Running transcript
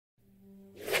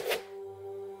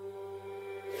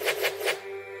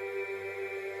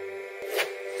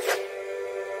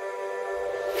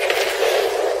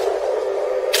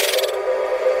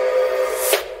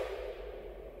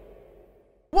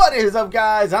What is up,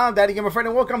 guys? I'm DaddyGamerFred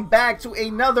and welcome back to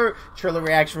another trailer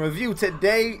reaction review.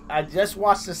 Today, I just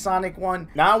watched the Sonic one.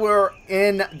 Now we're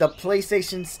in the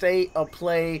PlayStation State of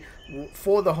Play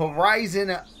for the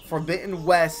Horizon Forbidden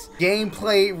West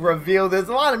gameplay reveal. There's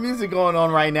a lot of music going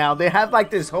on right now. They have like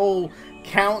this whole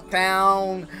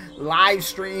countdown live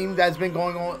stream that's been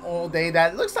going on all day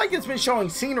that looks like it's been showing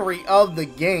scenery of the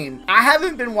game. I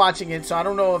haven't been watching it, so I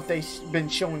don't know if they've been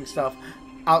showing stuff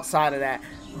outside of that.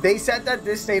 They said that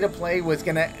this state of play was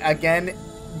gonna again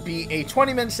be a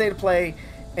 20-minute state of play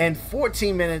and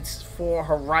 14 minutes for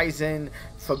Horizon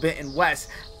Forbidden West.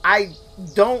 I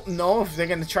don't know if they're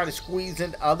gonna try to squeeze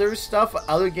in other stuff,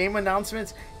 other game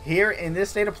announcements here in this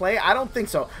state of play. I don't think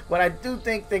so. What I do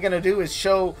think they're gonna do is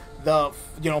show the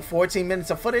 14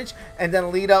 minutes of footage and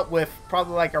then lead up with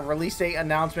probably like a release date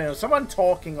announcement or someone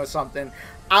talking or something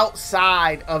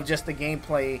outside of just the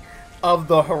gameplay of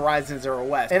the Horizon Zero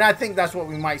West. And I think that's what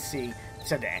we might see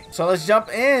today. So let's jump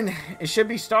in. It should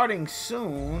be starting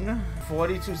soon.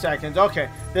 42 seconds. Okay,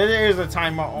 there is a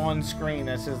timer on screen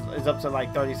that says it's up to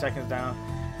like 30 seconds down.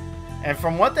 And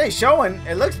from what they're showing,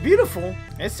 it looks beautiful.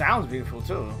 It sounds beautiful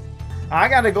too. I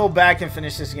gotta go back and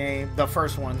finish this game, the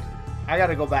first one. I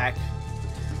gotta go back.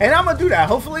 And I'm gonna do that.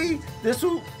 Hopefully this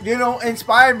will,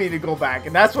 inspire me to go back.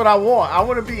 And that's what I want. I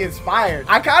want to be inspired.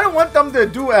 I kind of want them to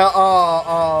do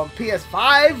a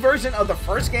PS5 version of the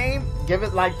first game. Give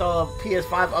it like the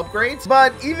PS5 upgrades.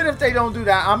 But even if they don't do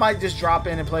that, I might just drop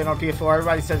in and play it on PS4.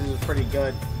 Everybody says it was pretty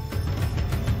good.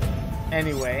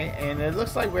 Anyway, and it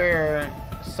looks like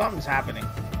something's happening.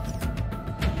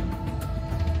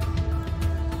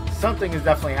 Something is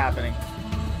definitely happening.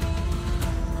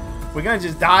 We're gonna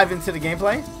just dive into the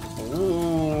gameplay.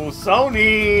 Ooh,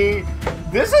 Sony!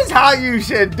 This is how you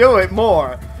should do it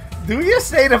more. Do your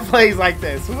state of plays like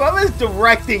this. Whoever's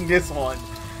directing this one,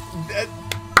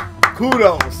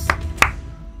 kudos.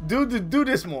 Do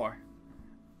this more.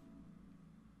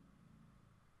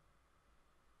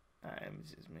 Alright, let me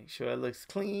just make sure it looks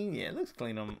clean. Yeah, it looks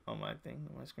clean on my thing,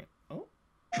 on my screen. Oh,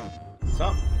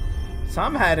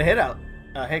 some had a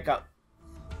hiccup.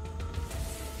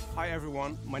 Hi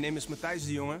everyone, my name is Matthijs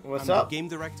de Jonge. What's I'm up? the game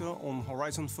director on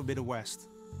Horizon Forbidden West.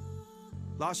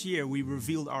 Last year we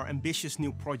revealed our ambitious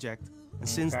new project, and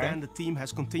since then the team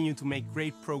has continued to make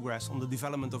great progress on the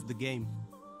development of the game.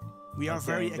 We are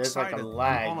very excited and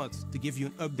honored to give you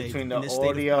an update in this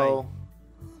state of play.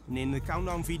 And in the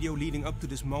countdown video leading up to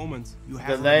this moment, you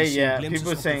have already seen glimpses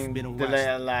of the Forbidden West.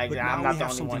 But now we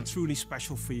have something truly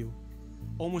special for you.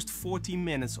 Almost 14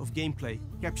 minutes of gameplay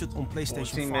captured on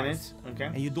PlayStation 5. Minutes? Okay.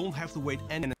 And you don't have to wait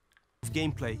any minutes of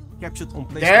gameplay captured on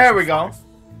PlayStation 5. There we go.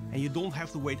 And you don't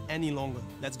have to wait any longer.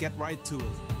 Let's get right to it.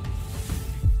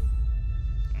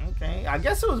 Okay, I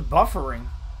guess it was buffering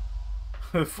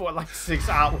for like 6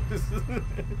 hours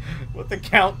with the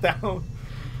countdown.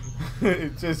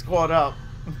 It just caught up.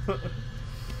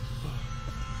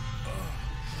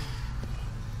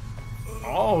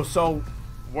 Oh, so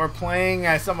we're playing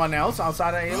as someone else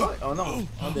outside of Aloy? Oh no.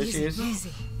 Oh, there she is.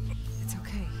 Easy. It's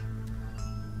okay.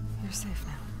 You're safe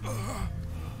now.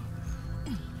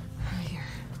 Right here.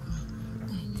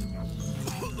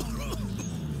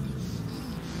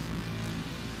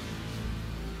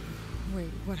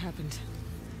 Wait, what happened?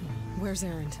 Where's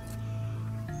Erend?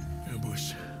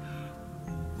 Ambush.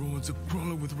 Ruins are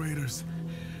crawling with raiders.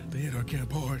 They hit our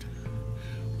camp hard.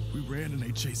 We ran and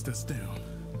they chased us down.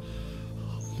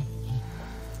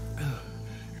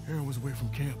 Aaron was away from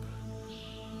camp,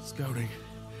 scouting.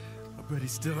 I bet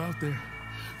he's still out there.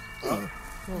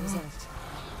 What was that?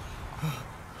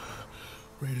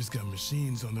 Raiders got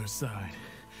machines on their side.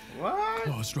 What?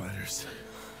 Lost Riders.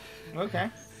 Okay.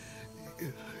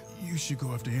 You should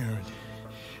go after Aaron.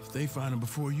 If they find him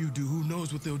before you do, who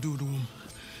knows what they'll do to him?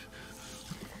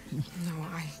 No,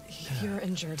 you're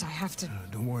injured. I have to.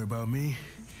 Don't worry about me.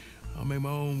 I'll make my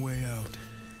own way out.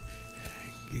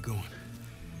 Get going.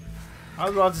 I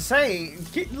was about to say,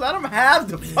 let him have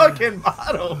the fucking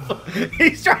bottle.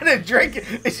 He's trying to drink it,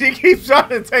 and she keeps trying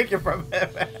to take it from him.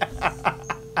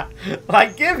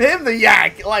 Like, give him the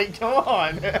yak. Like, come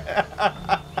on.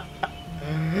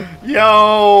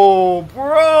 Yo,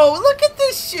 bro, look at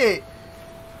this shit.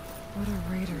 What are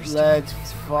raiders? Let's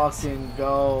fucking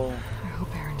go. I hope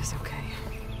Erend is okay.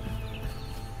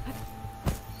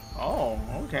 Oh,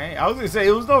 okay. I was gonna say,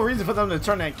 there was no reason for them to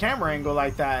turn that camera angle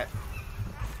like that.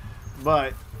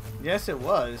 But, yes it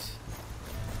was.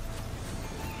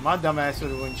 My dumbass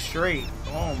would have went straight.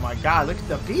 Oh my god, look at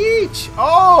the beach!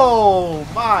 Oh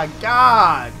my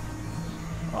god!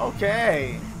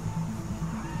 Okay.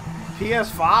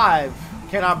 PS5.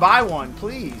 Can I buy one,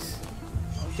 please?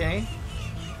 Okay.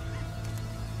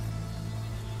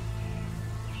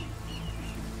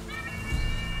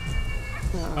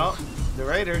 Oh, the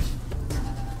Raiders.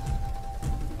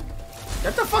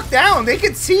 Get the fuck down! They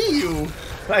can see you!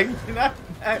 Like, you're not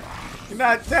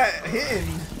that hidden.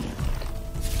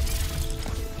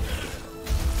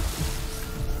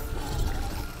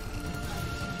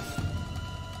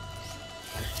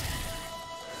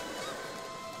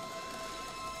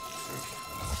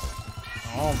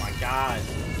 Oh my god.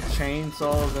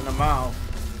 Chainsaws in the mouth.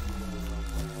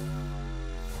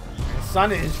 The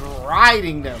sun is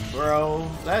riding them, bro.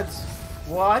 That's...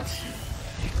 what?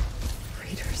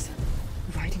 Raiders.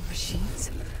 Riding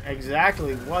machines.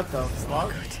 Exactly. What the fuck?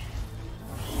 Good.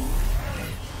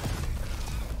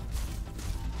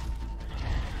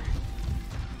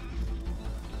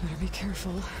 Better be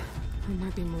careful. There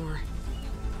might be more.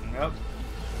 Yep.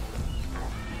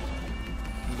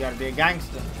 You gotta be a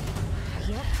gangster.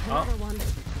 Yep, Oh. another one.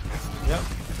 Yep.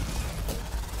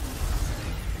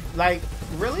 Like,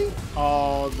 really?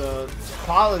 Oh, the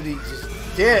quality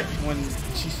just dipped when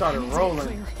she started rolling.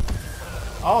 Clear.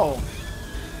 Oh.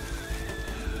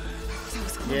 That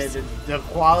was Yeah, close. the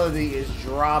quality is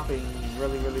dropping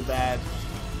really, really bad.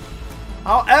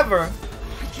 However,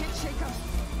 I can't shake them.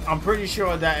 I'm pretty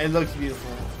sure that it looks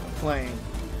beautiful playing.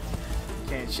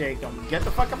 Can't shake them. Get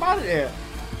the fuck up out of there.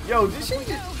 Yo, did she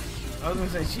just... I was gonna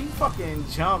say, she fucking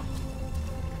jumped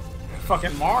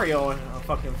fucking Mario in her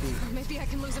fucking feet. Maybe I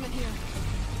can lose him in here.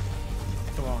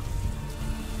 Come on.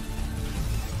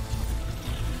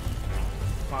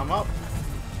 Climb up.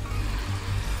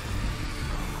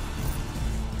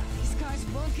 These guys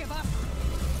won't give up.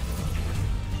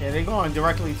 Yeah, they're going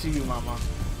directly to you, mama.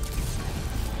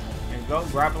 There you go,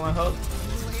 grappling hook.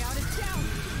 Way out is down.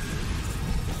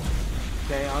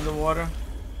 Okay, underwater.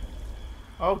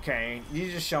 Okay, you're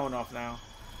just showing off now.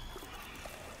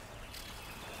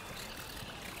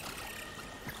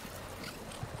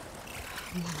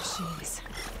 More machines.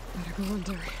 Better go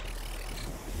under.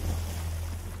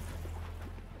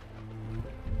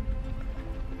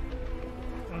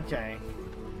 Okay.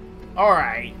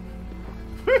 Alright.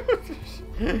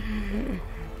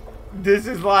 This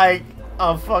is like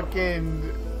a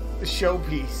fucking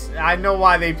showpiece. I know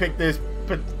why they picked this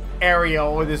area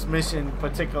or this mission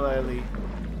particularly.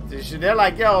 They're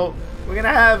like, yo, we're gonna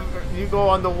have you go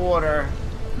underwater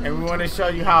and we want to show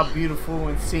you how beautiful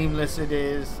and seamless it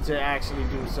is to actually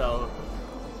do so.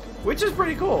 Which is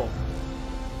pretty cool.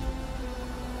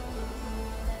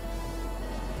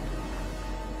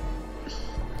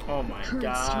 Oh my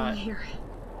Current's strong god. here.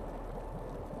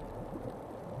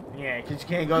 Yeah, cause you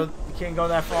can't go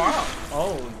that far out.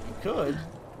 Oh, you could.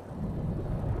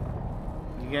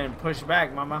 You're getting pushed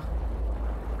back, mama.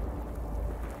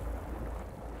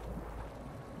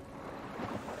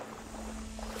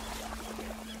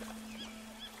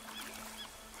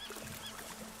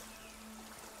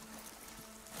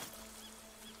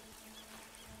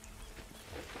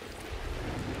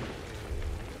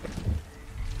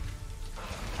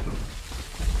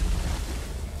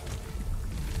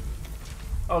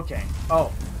 Okay.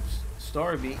 Oh,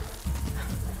 story beat.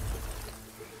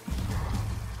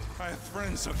 I have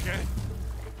friends, okay?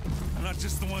 I'm not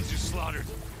just the ones you slaughtered.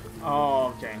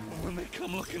 Oh, okay. When they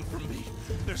come looking for me,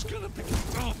 there's gonna be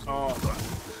Oh,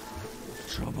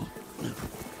 trouble.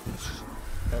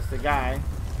 that's the guy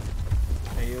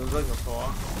that he was looking for.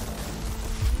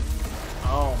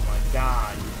 Oh my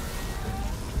god.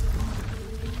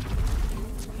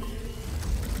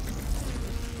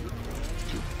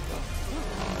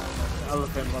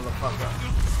 Elephant motherfucker.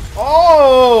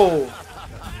 Oh!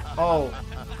 Oh.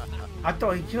 I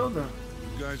thought he killed him.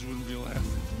 You guys wouldn't be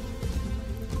laughing.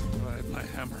 If I had my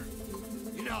hammer.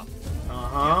 Get up!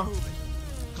 Uh-huh.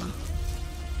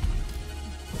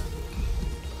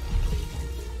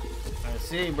 I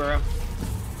see, bro.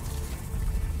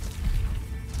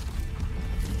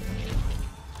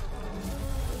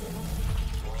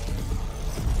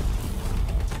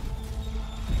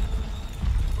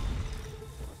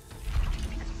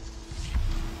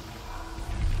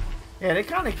 Yeah, they're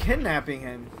kind of kidnapping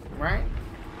him, right?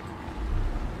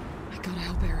 I gotta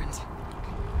help Erend.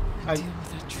 Deal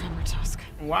with that tremor tusk.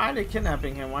 Why are they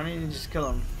kidnapping him? Why didn't you just kill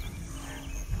him?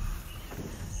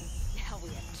 Now we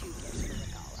have two gifts for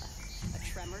Regala. A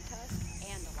tremor tusk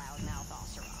and a loudmouth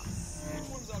Oseram. Which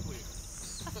one's uglier?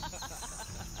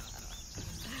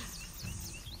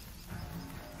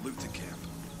 Loot the camp.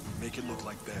 Make it look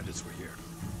like bandits were here.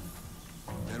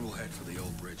 Then we'll head for the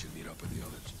old bridge and meet up with the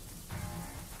others.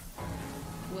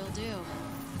 Will do.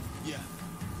 Yeah,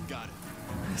 got it.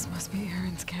 This must be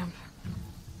Erend's camp.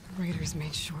 Raiders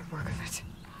made short work of it.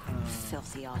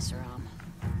 Filthy Oseram.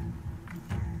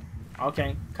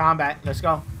 Okay, combat. Let's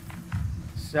go.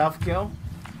 Self-kill.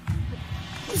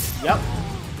 Yep.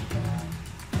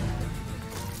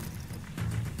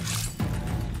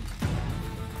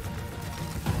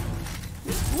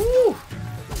 Woo!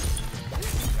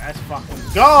 Let's fucking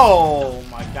go! Oh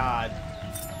my god.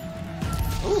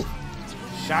 Ooh.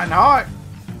 Shining hard.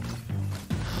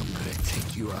 I'm gonna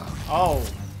take you out. Oh.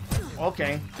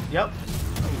 Okay. Yep.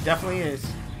 He definitely is.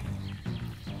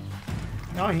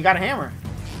 No, he got a hammer.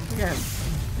 Look at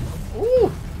him.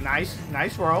 Ooh. Nice.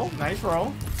 Nice roll. Nice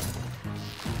roll.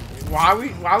 Why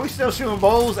are we still shooting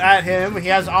bowls at him? He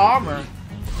has armor.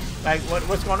 Like,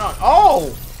 what's going on?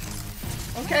 Oh!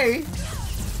 Okay.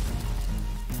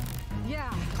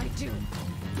 Yeah, I do.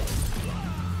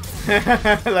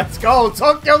 Let's go.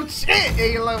 Talk your shit,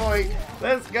 Aloy.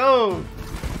 Let's go.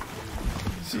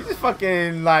 She just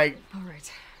fucking, like...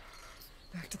 Alright.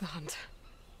 Back to the hunt.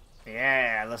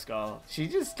 Yeah, let's go. She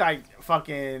just, like,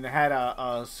 fucking had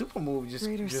a super move just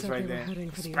right there.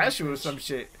 Special or some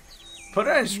shit. Put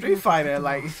her in Street Fighter.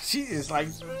 Like, she is, like...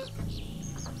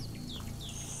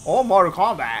 Or Mortal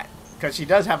Kombat. Because she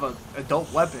does have a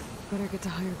dope weapon. Better get to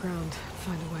higher ground.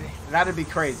 Find a way. That'd be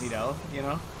crazy, though, you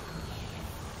know?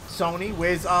 Sony,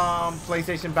 where's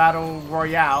PlayStation Battle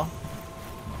Royale?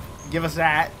 Give us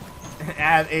that.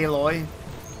 Add Aloy.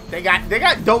 They got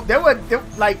dope. They'll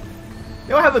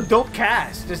have a dope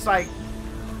cast. Just like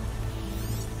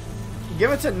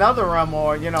give it to NetherRealm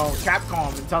or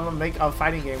Capcom and tell them to make a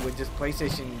fighting game with just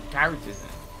PlayStation characters in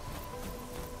it.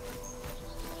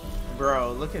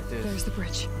 Bro, look at this. There's the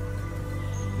bridge.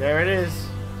 There it is.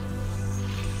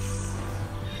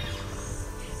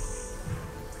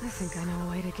 I think I know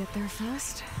a way to get there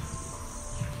fast.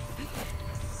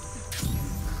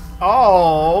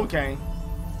 Oh, okay.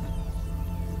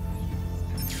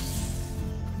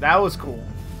 That was cool.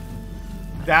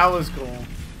 That was cool.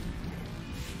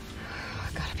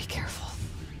 I gotta be careful.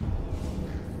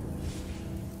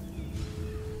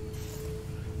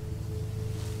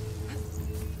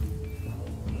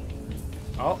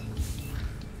 Oh.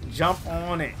 Jump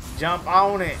on it. Jump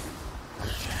on it.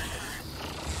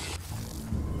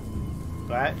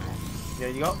 Right. There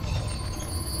you go.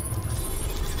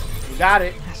 You got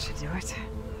it. That should do it.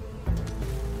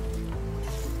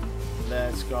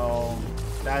 Let's go.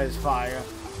 That is fire.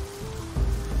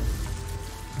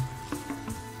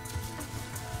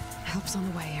 Help's on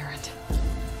the way, Errant.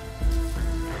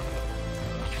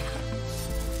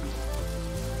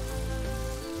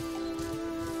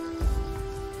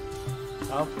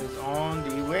 Help is on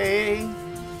the way.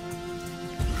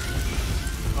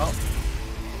 Oh.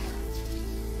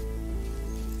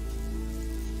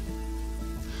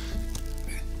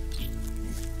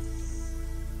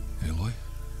 Aloy?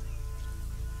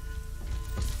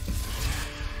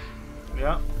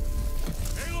 Yep.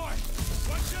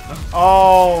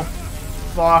 Oh,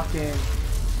 fucking.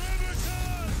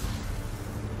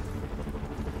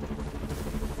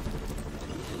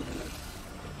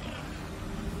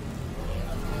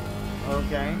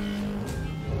 Okay.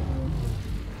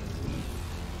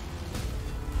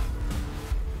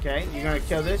 Okay, you're gonna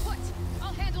kill this?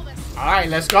 Alright,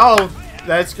 let's go.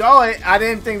 Let's go. I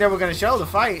didn't think they were gonna show the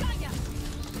fight.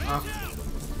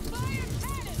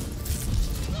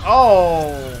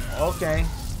 Oh, okay.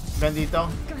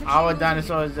 Bendito. Our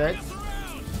dinosaur is dead.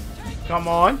 Come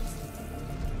on.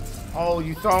 Oh,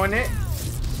 you throwing it?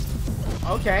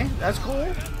 Okay, that's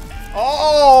cool.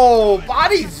 Oh,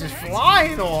 body's just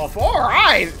flying off.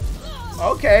 Alright.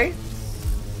 Okay.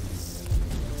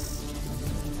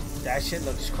 That shit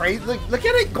looks crazy. Look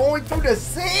at it going through the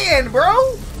sand,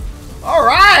 bro.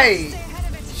 Alright.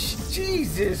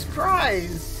 Jesus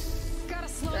Christ.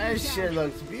 That shit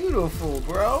looks beautiful,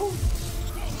 bro.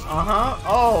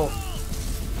 Oh.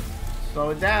 Slow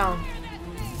it down.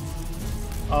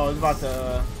 Oh, it's about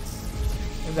to...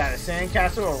 Is that a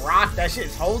sandcastle or rock? That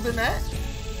shit's holding that?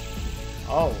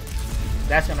 Oh.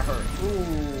 That's gonna hurt.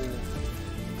 Ooh.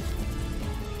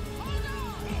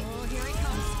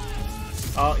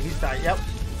 Oh, he's died. Yep.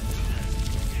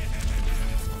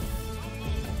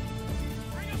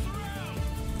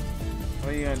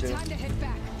 What are you gonna do?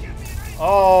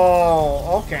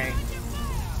 Oh, okay.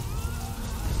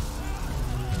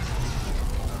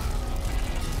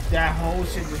 That whole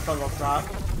shit just fell off top.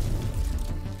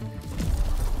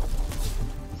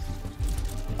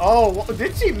 Oh,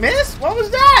 did she miss? What was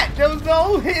that? There was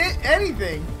no hit,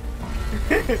 anything.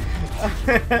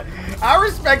 I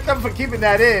respect them for keeping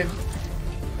that in.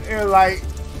 They're like,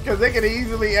 because they could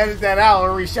easily edit that out or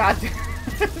reshot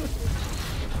that.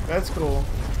 That's cool.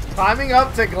 Climbing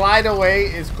up to glide away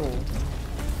is cool.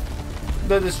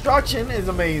 The destruction is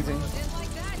amazing.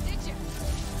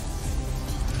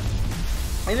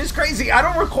 And it's crazy. I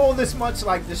don't recall this much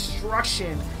like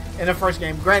destruction in the first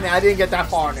game. Granted, I didn't get that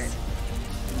far in it.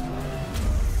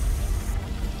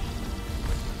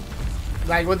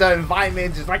 Like with the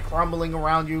environment just like crumbling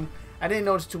around you. I didn't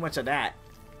notice too much of that.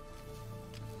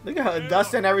 Look at her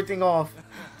dusting everything off.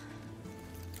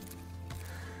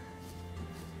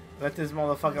 Let this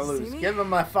motherfucker loose. Give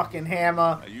him a fucking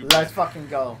hammer. Let's fucking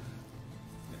go.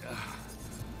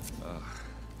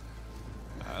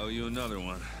 I owe you another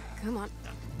one. Come on.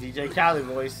 DJ Khaled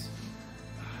voice.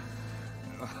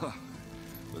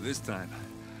 But this time,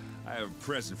 I have a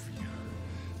present for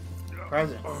you.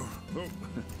 Present.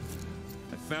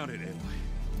 I found it, Aloy.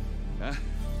 Huh?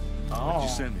 Oh. What'd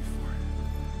you send me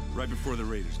for? Right before the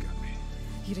raiders got me.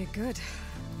 You did good.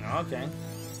 Okay.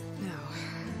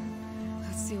 Now,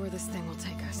 let's see where this thing will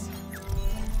take us.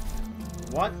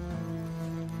 What?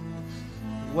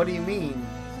 What do you mean?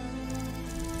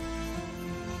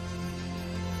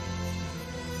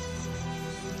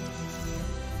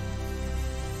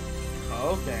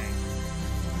 Okay.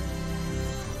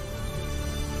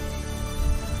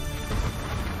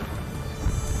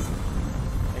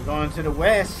 They're going to the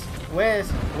west.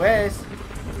 West.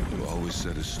 You always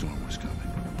said a storm was coming.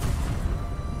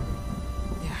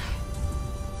 Yeah.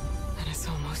 And it's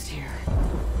almost here.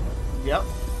 Yep.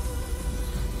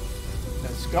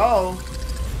 Let's go.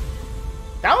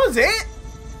 That was it?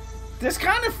 This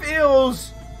kind of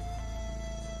feels...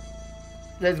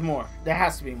 There's more. There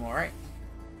has to be more, right?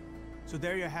 So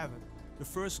there you have it. The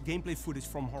first gameplay footage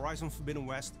from Horizon Forbidden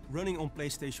West running on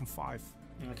PlayStation 5.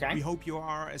 Okay. We hope you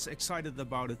are as excited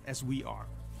about it as we are.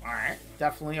 Alright.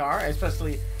 Definitely are.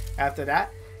 Especially after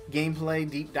that gameplay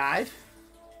deep dive.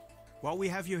 While we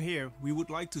have you here, we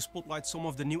would like to spotlight some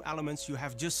of the new elements you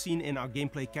have just seen in our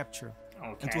gameplay capture.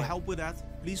 Okay. And to help with that,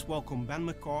 please welcome Ben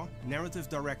McCaw, Narrative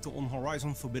Director on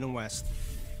Horizon Forbidden West.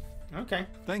 Okay.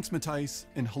 Thanks, Matthijs,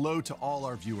 and hello to all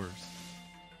our viewers.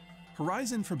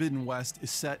 Horizon Forbidden West is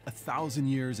set 1,000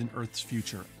 years in Earth's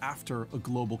future after a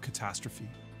global catastrophe.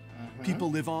 People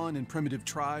live on in primitive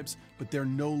tribes, but they're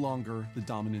no longer the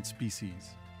dominant species.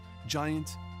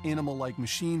 Giant, animal-like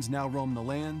machines now roam the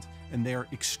land, and they are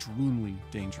extremely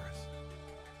dangerous.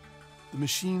 The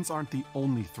machines aren't the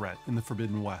only threat in the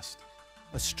Forbidden West.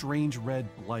 A strange red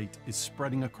blight is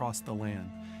spreading across the land,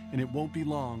 and it won't be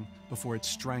long before it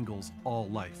strangles all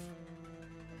life.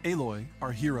 Aloy,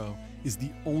 our hero, is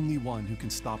the only one who can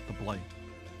stop the blight.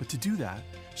 But to do that,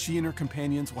 she and her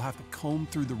companions will have to comb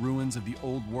through the ruins of the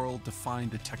old world to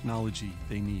find the technology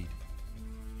they need.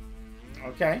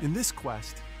 Okay. In this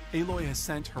quest, Aloy has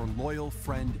sent her loyal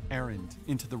friend Erend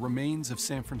into the remains of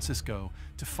San Francisco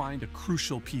to find a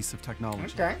crucial piece of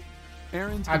technology. Okay.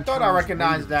 Erend I thought I encounters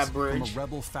recognized that raiders bridge. from a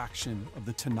rebel faction of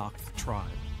the Tenakth tribe.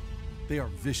 They are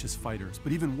vicious fighters,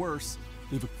 but even worse,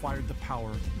 they've acquired the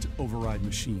power to override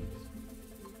machines.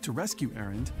 To rescue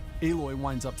Erend, Aloy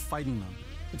winds up fighting them,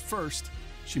 but first,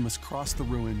 she must cross the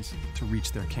ruins to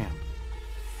reach their camp.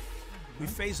 We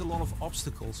face a lot of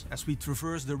obstacles as we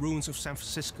traverse the ruins of San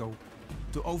Francisco.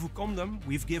 To overcome them,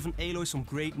 we've given Aloy some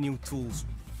great new tools.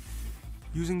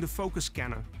 Using the focus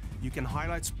scanner, you can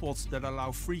highlight spots that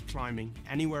allow free climbing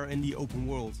anywhere in the open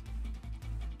world.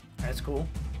 That's cool.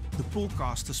 The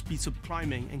pullcaster speeds up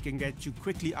climbing and can get you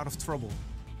quickly out of trouble.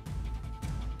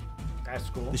 That's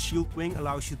cool. The shield wing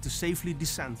allows you to safely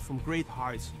descend from great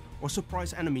heights or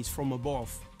surprise enemies from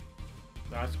above.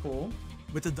 That's cool.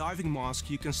 With the diving mask,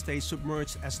 you can stay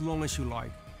submerged as long as you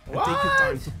like and What? take your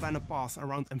time to plan a path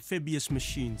around amphibious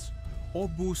machines or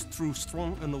boost through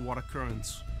strong underwater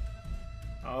currents.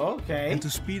 Okay. And to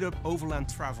speed up overland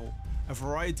travel, a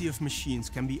variety of machines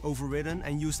can be overridden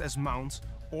and used as mounts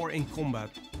or in combat.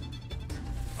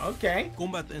 Okay.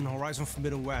 Combat in Horizon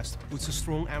Forbidden West puts a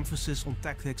strong emphasis on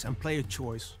tactics and player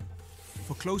choice.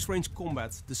 For close-range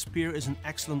combat, the spear is an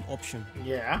excellent option.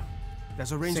 Yeah.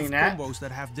 There's a range Seen of that. combos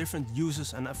that have different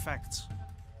uses and effects.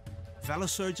 Valor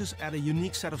Surges add a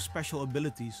unique set of special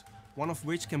abilities, one of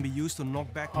which can be used to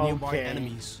knock back nearby Okay.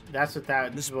 enemies. That's what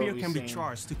that. The spear can be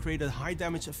charged to create a high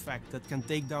damage effect that can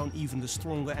take down even the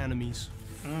stronger enemies.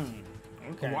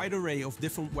 Okay. A wide array of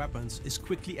different weapons is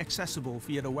quickly accessible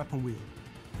via the weapon wheel.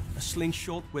 A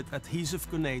slingshot with adhesive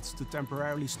grenades to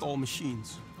temporarily stall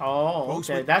machines. Oh, Bows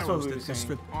okay. with That's what arrows we were that can saying.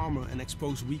 strip armor and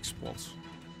expose weak spots.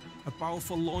 A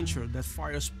powerful launcher that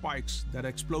fires spikes that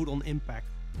explode on impact.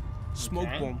 Smoke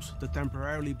Okay. bombs that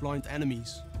temporarily blind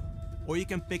enemies. Or you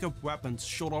can pick up weapons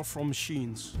shot off from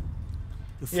machines.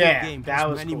 The full Yeah, game that has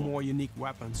was many cool. more unique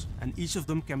weapons, and each of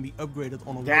them can be upgraded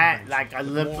on a That workbench, like with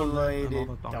more eliminated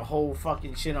another time. the whole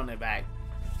fucking shit on their back.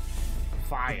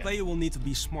 The Fire. player will need to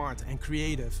be smart and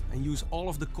creative and use all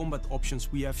of the combat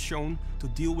options we have shown to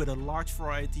deal with a large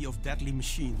variety of deadly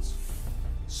machines.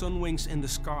 Sunwings in the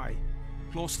sky,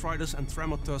 Claw Striders and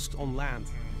Tremor Tusks on land,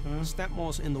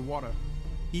 Stepmaws in the water,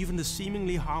 Even the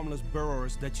seemingly harmless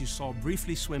burrowers that you saw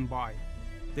briefly swim by,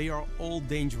 they are all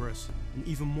dangerous, and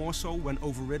even more so when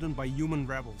overridden by human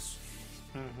rebels.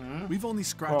 We've only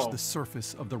scratched the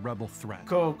surface of the rebel threat, as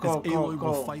Aloy Aloy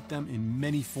will fight them in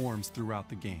many forms throughout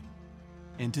the game.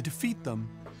 And to defeat them,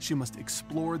 she must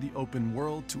explore the open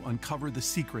world to uncover the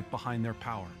secret behind their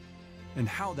power, and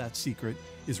how that secret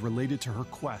is related to her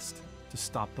quest to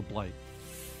stop the Blight.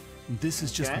 This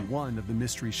is just one of the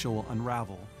mysteries she will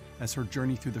unravel as her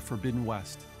journey through the Forbidden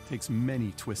West takes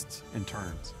many twists and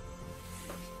turns.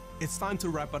 It's time to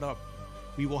wrap it up.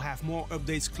 We will have more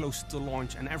updates closer to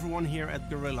launch, and everyone here at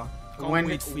Guerrilla can't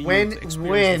wait for you to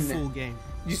experience the full game.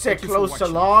 You said close to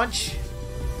launch,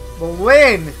 but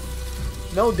when?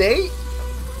 No date?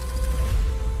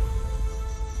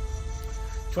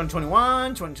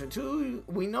 2021, 2022.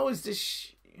 We know it's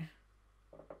this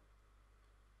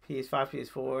PS5,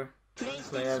 PS4.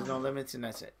 Play has no limits, and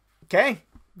that's it. Okay,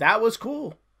 that was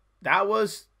cool. That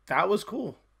was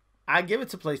cool. I give it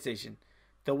to PlayStation.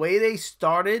 The way they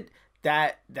started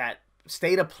that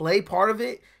state of play part of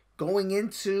it, going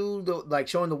into the like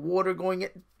showing the water going in,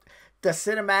 the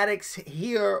cinematics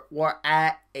here were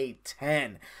at a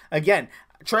 10. Again,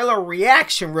 trailer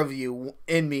reaction review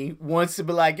in me wants to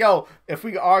be like, yo, if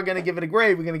we are going to give it a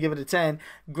grade, we're going to give it a 10.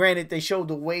 Granted, they showed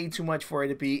way too much for it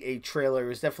to be a trailer.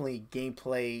 It's definitely a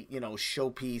gameplay,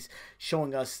 showpiece,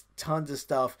 showing us tons of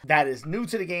stuff that is new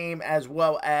to the game, as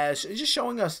well as just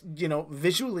showing us,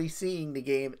 visually seeing the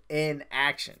game in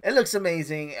action. It looks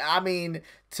amazing. I mean,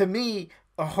 to me,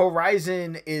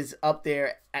 Horizon is up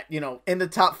there at, in the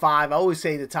top 5. I always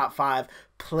say the top 5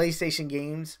 PlayStation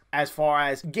games as far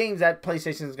as games that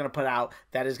PlayStation is going to put out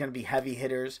that is going to be heavy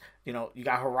hitters. You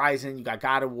got Horizon, you got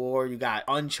God of War, you got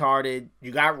Uncharted,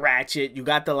 you got Ratchet, you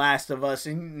got The Last of Us,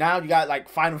 and now you got like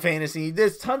Final Fantasy.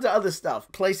 There's tons of other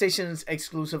stuff. PlayStation's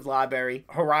exclusive library,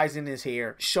 Horizon, is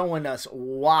here showing us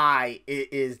why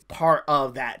it is part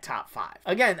of that top 5.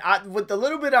 Again, with the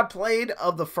little bit I played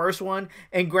of the first one,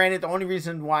 and granted, the only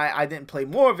reason why I didn't play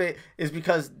more of it is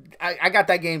because I got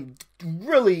that game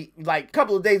really like a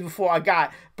couple of days before I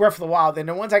got Breath of the Wild, and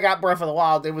then once I got Breath of the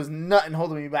Wild, there was nothing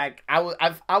holding me back. I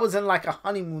was in like a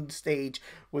honeymoon stage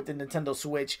with the Nintendo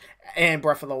Switch and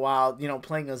Breath of the Wild,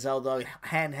 playing a Zelda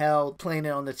handheld, playing it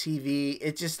on the TV.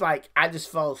 It's just like I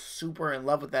just fell super in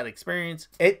love with that experience.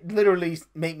 It literally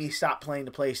made me stop playing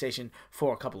the PlayStation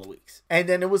for a couple of weeks, and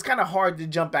then it was kind of hard to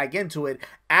jump back into it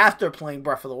after playing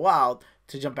Breath of the Wild,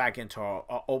 to jump back into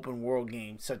an open world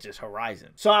game such as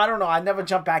Horizon. So I don't know. I never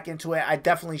jumped back into it. I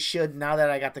definitely should now that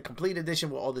I got the complete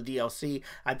edition with all the DLC.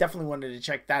 I definitely wanted to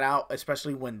check that out,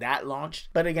 especially when that launched.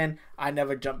 But again, I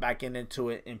never jumped back into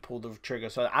it and pulled the trigger.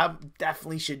 So I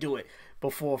definitely should do it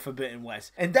before Forbidden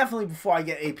West. And definitely before I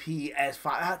get a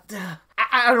PS5.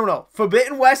 I don't know.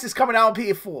 Forbidden West is coming out on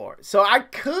PS4. So I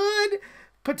could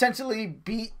potentially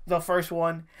beat the first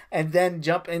one and then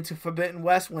jump into Forbidden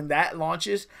West when that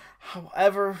launches.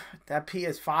 However, that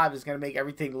PS5 is going to make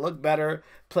everything look better,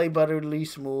 play butterly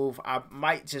smooth. I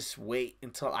might just wait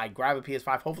until I grab a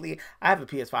PS5. Hopefully, I have a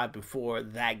PS5 before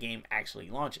that game actually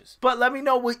launches. But let me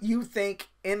know what you think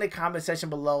in the comment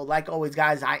section below. Like always,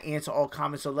 guys, I answer all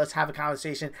comments, so let's have a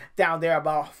conversation down there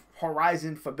about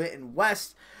Horizon Forbidden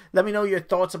West. Let me know your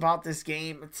thoughts about this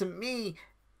game. To me,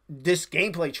 this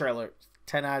gameplay trailer,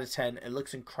 10 out of 10. It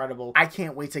looks incredible. I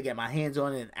can't wait to get my hands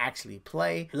on it and actually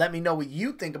play. Let me know what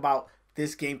you think about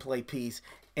this gameplay piece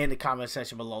in the comment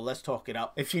section below. Let's talk it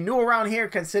up. If you're new around here,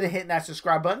 consider hitting that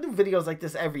subscribe button. I do videos like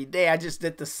this every day. I just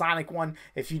did the Sonic one.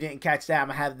 If you didn't catch that, I'm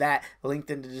going to have that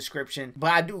linked in the description.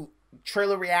 But I do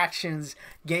trailer reactions,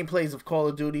 gameplays of Call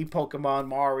of Duty, Pokemon,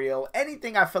 Mario,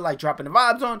 anything I feel like dropping the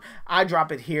vibes on, I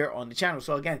drop it here on the channel.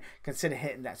 So again, consider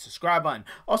hitting that subscribe button.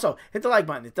 Also, hit the like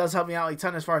button. It does help me out a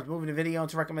ton as far as moving the video and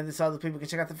to recommend this to other people can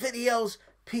check out the videos.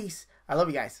 Peace. I love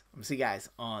you guys. I'm going to see you guys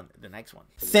on the next one.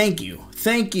 Thank you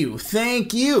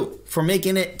for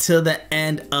making it to the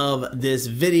end of this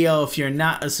video. If you're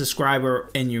not a subscriber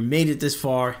and you made it this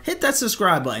far, hit that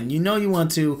subscribe button. You know you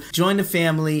want to. Join the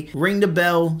family. Ring the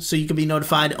bell so you can be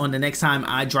notified on the next time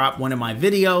I drop one of my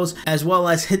videos, as well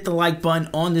as hit the like button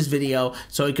on this video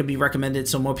so it could be recommended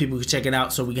so more people can check it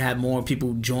out, so we can have more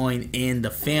people join in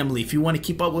the family. If you want to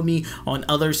keep up with me on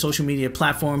other social media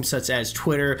platforms such as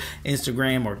Twitter,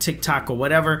 Instagram, or TikTok, TikTok or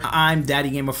whatever. I'm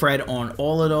DaddyGamerFred on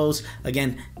all of those.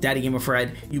 Again,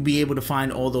 DaddyGamerFred. You'll be able to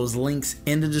find all those links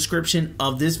in the description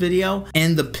of this video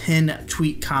and the pinned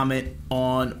tweet comment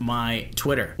on my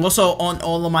Twitter. Also, on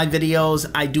all of my videos,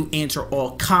 I do answer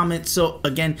all comments. So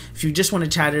again, if you just want to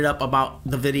chat it up about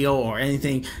the video or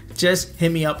anything, just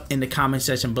hit me up in the comment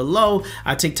section below.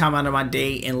 I take time out of my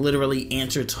day and literally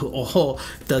answer to all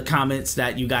the comments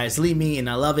that you guys leave me, and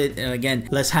I love it. And again,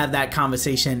 let's have that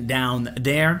conversation down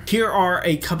there. Here are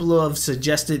a couple of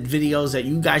suggested videos that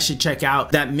you guys should check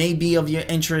out that may be of your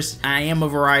interest. I am a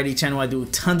variety channel. I do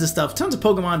tons of stuff, tons of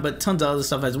Pokemon, but tons of other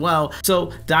stuff as well.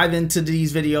 So dive into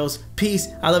these videos. Peace.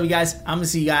 I love you guys. I'm gonna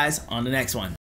see you guys on the next one.